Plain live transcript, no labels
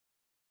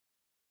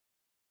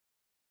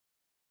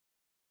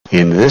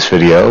In this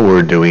video,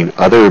 we're doing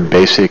other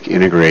basic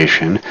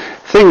integration,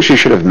 things you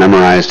should have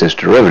memorized as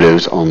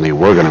derivatives, only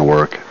we're going to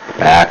work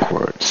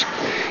backwards.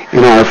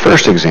 In our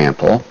first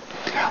example,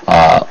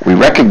 we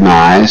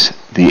recognize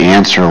the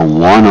answer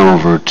 1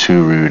 over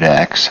 2 root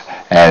x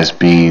as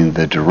being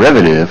the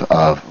derivative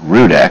of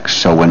root x.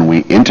 So when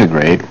we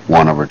integrate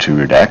 1 over 2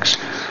 root x,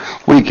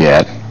 we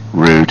get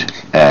root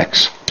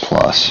x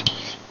plus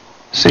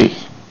c.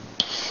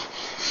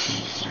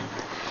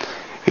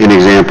 In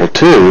example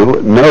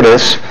 2,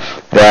 notice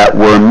that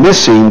we're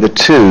missing the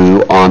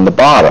 2 on the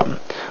bottom.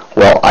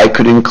 Well, I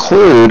could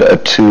include a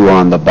 2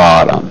 on the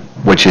bottom,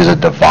 which is a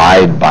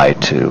divide by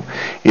 2.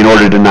 In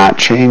order to not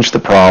change the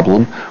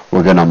problem,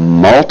 we're going to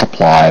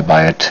multiply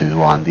by a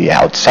 2 on the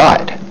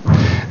outside.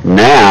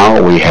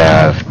 Now we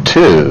have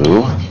 2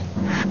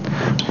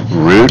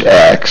 root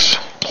x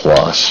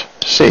plus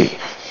c.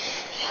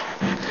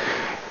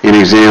 In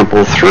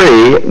example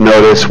 3,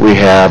 notice we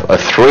have a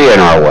 3 in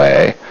our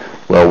way.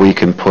 Well, we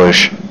can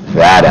push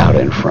that out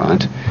in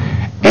front,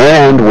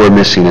 and we're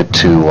missing a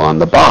 2 on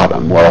the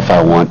bottom. Well, if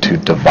I want to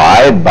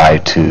divide by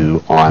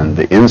 2 on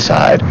the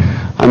inside,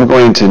 I'm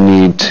going to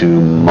need to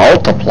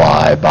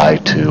multiply by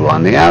 2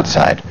 on the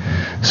outside.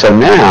 So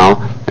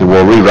now, and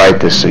we'll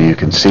rewrite this so you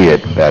can see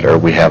it better,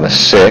 we have a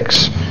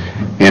 6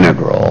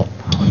 integral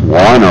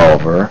 1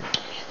 over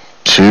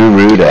 2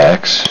 root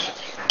x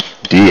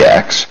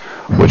dx,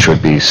 which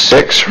would be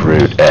 6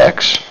 root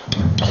x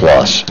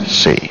plus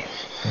c.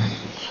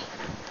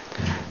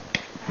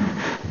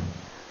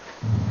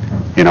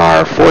 In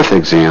our fourth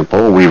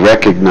example, we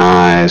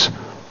recognize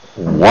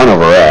 1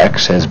 over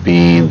x as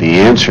being the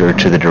answer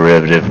to the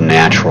derivative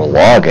natural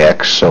log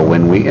x. So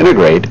when we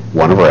integrate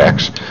 1 over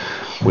x,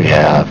 we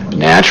have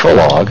natural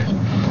log,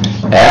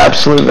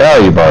 absolute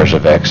value bars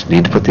of x,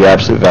 need to put the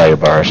absolute value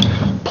bars,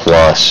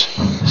 plus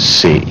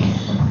c.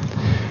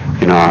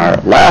 In our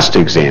last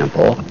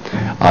example,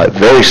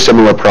 very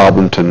similar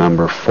problem to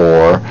number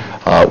 4.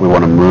 We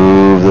want to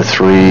move the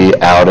 3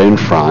 out in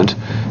front.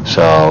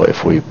 So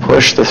if we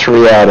push the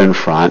 3 out in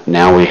front,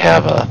 now we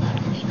have a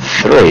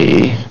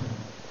 3,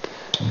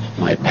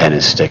 my pen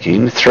is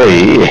sticking,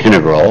 3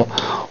 integral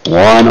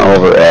 1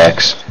 over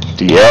x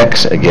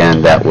dx.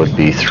 Again, that would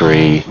be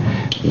 3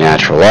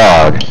 natural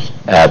log,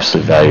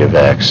 absolute value of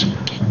x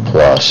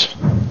plus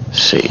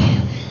c.